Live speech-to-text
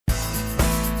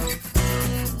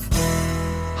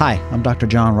Hi, I'm Dr.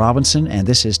 John Robinson, and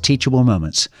this is Teachable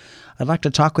Moments. I'd like to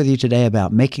talk with you today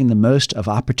about making the most of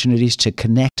opportunities to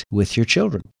connect with your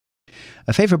children.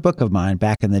 A favorite book of mine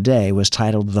back in the day was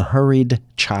titled The Hurried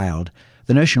Child.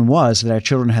 The notion was that our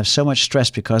children have so much stress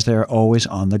because they are always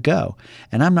on the go.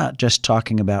 And I'm not just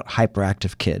talking about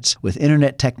hyperactive kids. With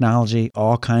internet technology,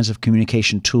 all kinds of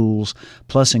communication tools,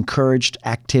 plus encouraged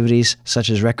activities such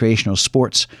as recreational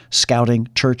sports, scouting,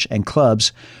 church, and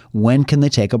clubs, when can they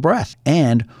take a breath?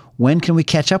 And when can we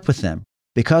catch up with them?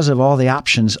 Because of all the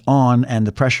options on and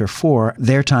the pressure for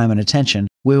their time and attention,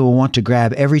 we will want to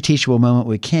grab every teachable moment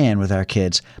we can with our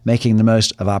kids, making the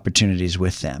most of opportunities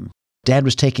with them. Dad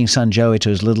was taking son Joey to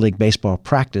his Little League baseball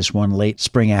practice one late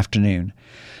spring afternoon.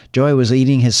 Joey was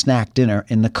eating his snack dinner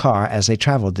in the car as they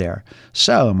traveled there.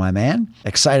 "So, my man,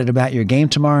 excited about your game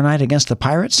tomorrow night against the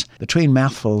Pirates?" Between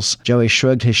mouthfuls, Joey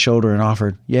shrugged his shoulder and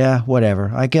offered, "Yeah,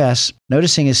 whatever, I guess."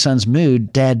 Noticing his son's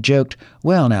mood, Dad joked,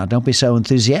 "Well, now, don't be so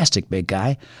enthusiastic, big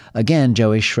guy." Again,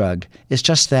 Joey shrugged. "It's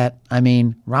just that,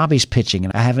 Robbie's pitching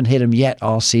and I haven't hit him yet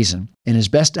all season." In his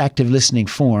best active listening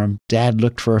form, Dad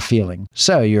looked for a feeling.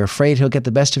 "So, you're afraid he'll get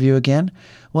the best of you again?"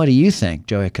 "What do you think?"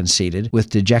 Joey conceded, with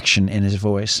dejection in his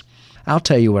voice. "I'll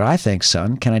tell you what I think,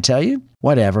 son. Can I tell you?"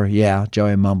 "Whatever, yeah,"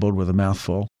 Joey mumbled with a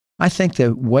mouthful. "I think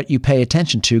that what you pay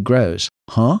attention to grows."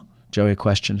 "Huh?" Joey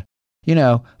questioned.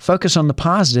 Focus on the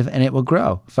positive and it will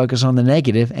grow. Focus on the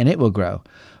negative and it will grow."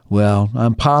 "Well,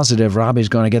 I'm positive Robbie's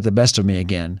going to get the best of me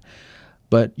again."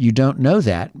 "But you don't know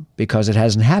that because it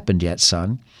hasn't happened yet,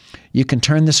 son. You can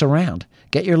turn this around.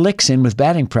 Get your licks in with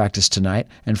batting practice tonight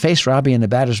and face Robbie in the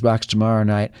batter's box tomorrow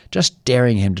night, just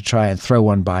daring him to try and throw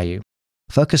one by you.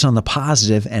 Focus on the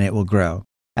positive and it will grow."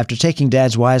 After taking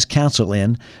Dad's wise counsel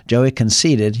in, Joey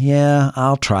conceded, "Yeah,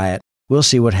 I'll try it. We'll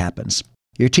see what happens."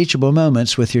 Your teachable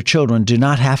moments with your children do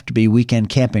not have to be weekend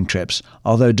camping trips,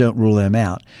 although don't rule them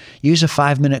out. Use a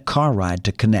 5-minute car ride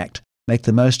to connect. Make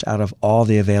the most out of all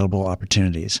the available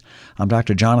opportunities. I'm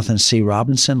Dr. Jonathan C.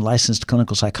 Robinson, licensed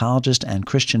clinical psychologist and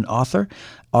Christian author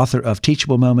of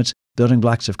Teachable Moments, Building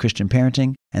Blocks of Christian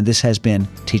Parenting, and this has been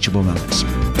Teachable Moments.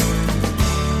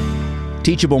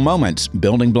 Teachable Moments,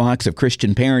 Building Blocks of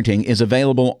Christian Parenting is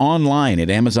available online at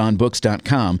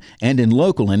AmazonBooks.com and in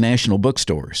local and national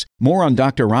bookstores. More on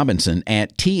Dr. Robinson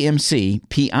at tmcpinc.com.